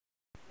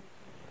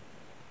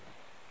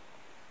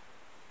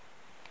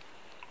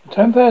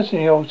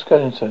10,000-year-old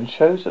skeleton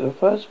shows that the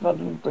first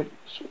modern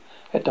Brits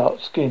had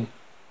dark skin.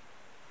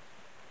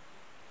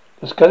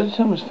 The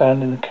skeleton was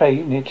found in a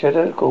cave near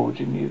Cheddar Gorge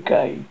in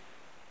UK.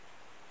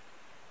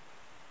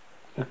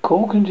 The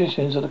core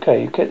conditions of the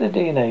cave kept the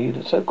DNA of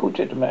the so-called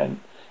Cheddar Man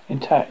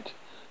intact,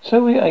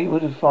 so we were able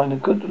to find a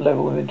good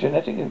level of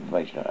genetic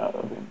information out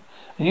of him.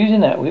 And using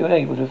that, we were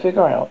able to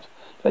figure out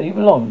that he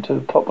belonged to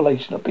a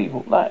population of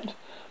people that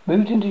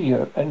moved into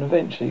Europe and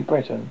eventually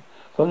Britain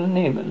from the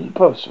near,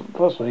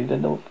 possibly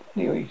the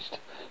Near East.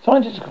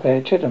 Scientists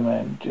compare Cheddar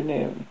Man to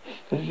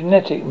the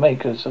genetic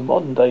makers of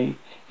modern-day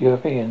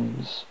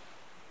Europeans.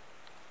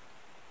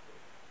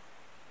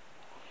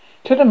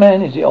 Cheddar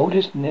Man is the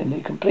oldest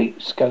nearly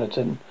complete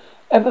skeleton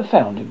ever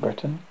found in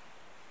Britain.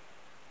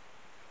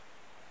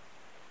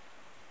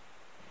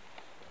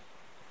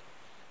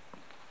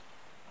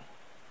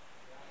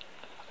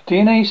 A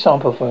DNA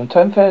sample from a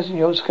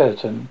 10,000-year-old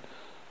skeleton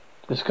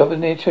discovered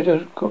near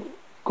Cheddar Gorge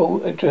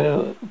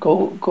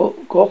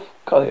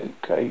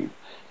Cave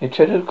near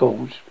Cheddar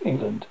Gorge,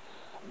 England,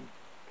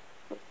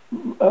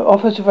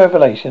 offers a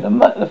revelation.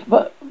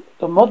 The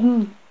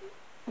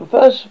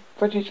first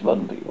British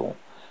modern people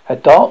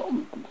had dark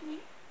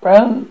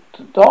brown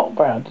to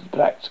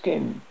black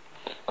skin.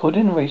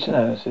 According to recent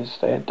analysis,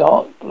 they had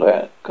dark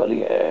curly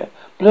hair,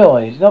 blue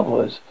eyes. In other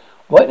words,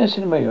 whiteness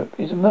in Europe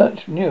is a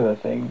much newer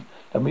thing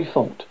than we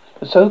thought.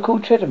 The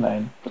so-called Cheddar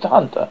Man was a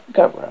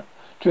hunter-gatherer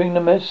during the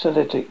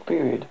Mesolithic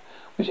period,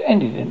 which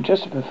ended in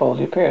just before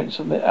the appearance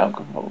of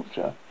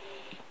agriculture.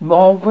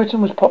 While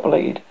Britain was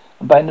populated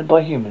and abandoned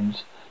by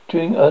humans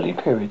during early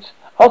periods,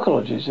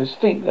 archaeologists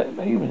think that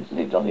humans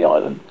lived on the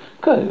island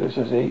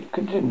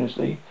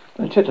continuously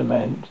from the Cheddar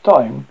Man's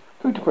time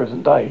through to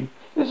present day.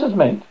 This has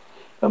meant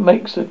that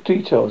makes the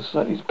details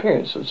of his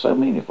appearance so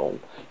meaningful.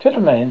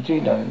 Cheddar Man's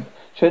genome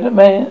showed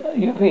that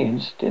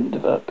Europeans didn't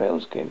develop pale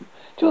skin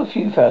till a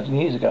few thousand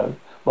years ago,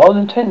 rather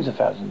than tens of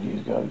thousands of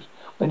years ago,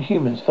 when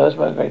humans first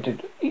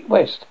migrated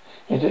west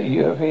into the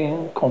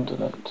European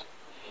continent.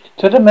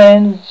 Cheddar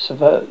Man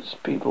subverts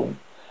people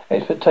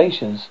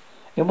expectations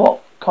in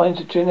what kinds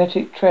of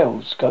genetic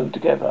trails go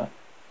together.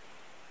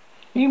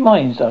 He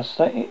reminds us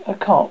that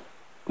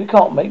we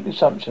can't make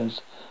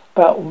assumptions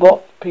about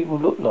what people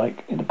look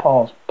like in the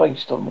past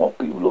based on what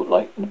people look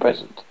like in the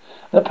present.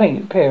 And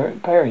the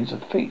pairings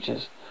of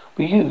features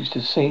we use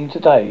to see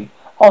today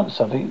aren't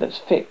something that's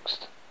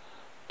fixed.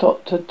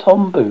 Dr.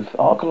 Tom Booth,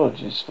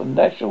 archaeologist from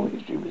the National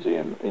History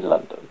Museum in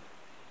London.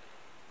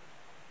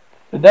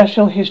 The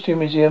National History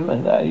Museum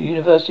and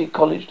University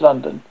College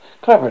London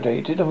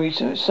collaborated on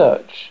recent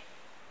research.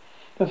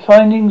 The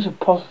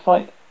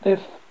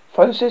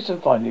process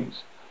of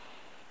findings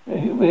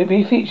will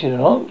be featured in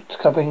an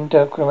upcoming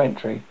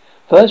documentary.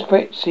 First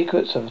Brit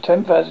Secrets of a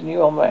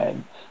 10,000-Year-Old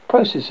Man.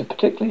 Process is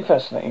particularly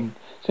fascinating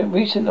since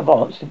recent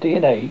advances in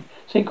DNA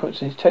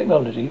sequencing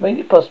technology made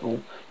it possible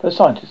for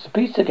scientists to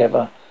piece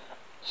together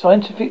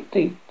specific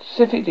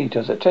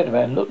details that Cheddar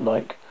Man looked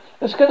like.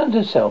 The skeleton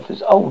itself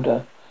is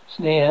older,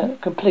 near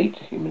complete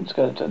human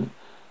skeleton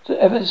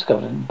ever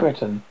discovered in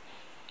Britain.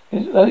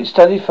 Though it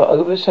studied for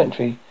over a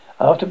century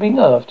after being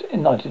unearthed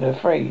in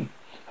 1903.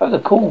 However,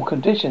 the cool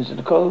conditions in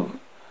the Gough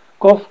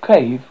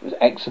Cave was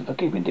excellent for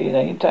keeping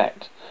DNA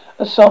intact.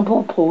 A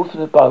sample pulled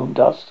from the bone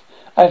dust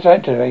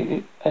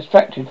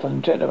extracted from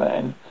the Cheddar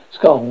Man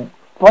skull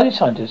provided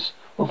scientists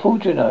with full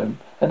genome,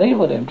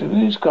 enable them to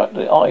reconstruct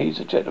the eyes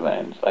of Cheddar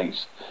Man's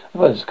face, as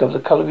well as discover the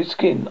colour of his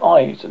skin,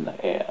 eyes and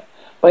hair.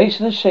 Based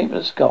on the shape of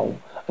the skull,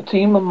 a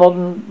team of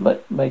modern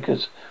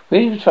makers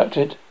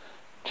reconstructed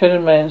Cheddar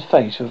Man's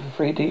face with a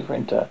 3D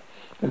printer.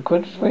 The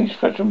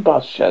reconstruction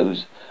bust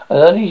shows an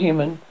early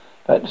human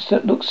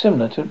that looks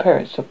similar to the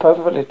appearance of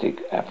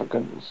Paleolithic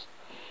Africans.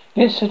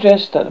 This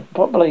suggests that the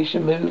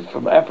population moved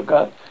from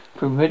Africa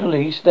through the Middle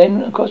East,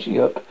 then across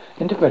Europe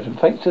into Britain,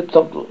 thanks to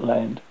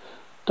the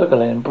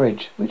Doggerland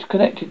Bridge, which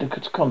connected the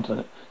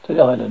continent to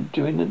the island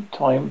during the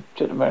time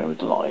Cheddar Man was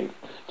alive.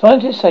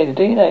 Scientists say the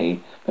DNA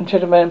from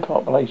Cheddar Man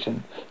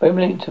population may be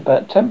linked to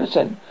about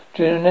 10%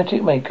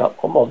 genetic makeup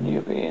of modern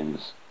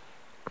Europeans.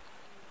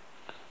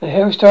 The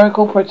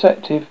historical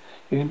perspective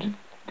you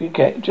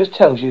get just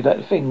tells you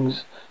that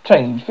things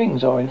change,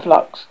 things are in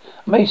flux,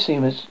 and may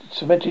seem as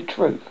cemented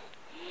truth.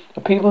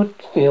 The people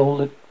feel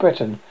that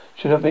Britain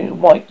should have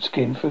been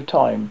white-skinned through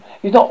time.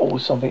 It's not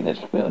always something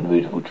that's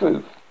immutable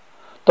truth.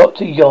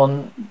 Dr.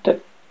 Jon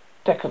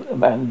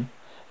Deckelman,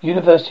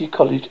 University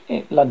College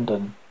in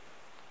London.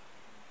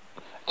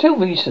 Until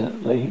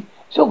recently,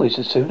 it's always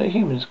assumed that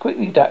humans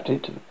quickly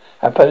adapted to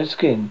have pale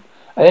skin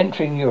and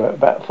entering Europe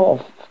about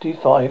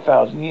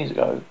 45,000 years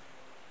ago.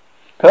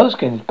 Pale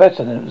skin is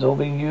better than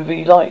absorbing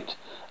UV light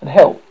and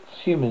helps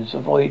humans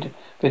avoid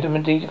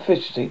vitamin D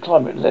deficiency and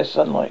climate less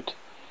sunlight.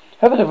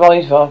 However, the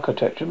rise of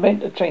architecture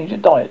meant a change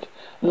in diet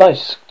and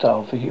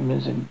lifestyle for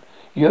humans in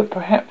Europe,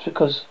 perhaps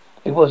because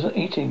they wasn't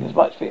eating as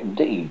much vitamin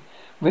D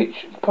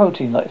rich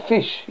protein like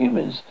fish.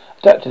 Humans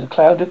adapted to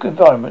clouded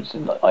environments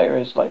in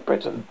areas like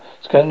Britain,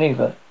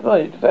 Scandinavia,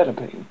 by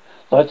developing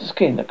lighter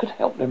skin that could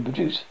help them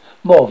produce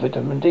more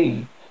vitamin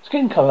D.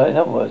 Skin colour, in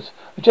other words,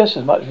 was just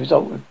as much a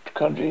result of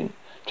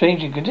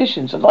changing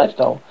conditions and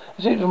lifestyle,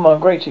 as if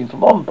migrating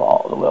from one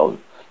part of the world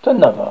to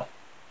another.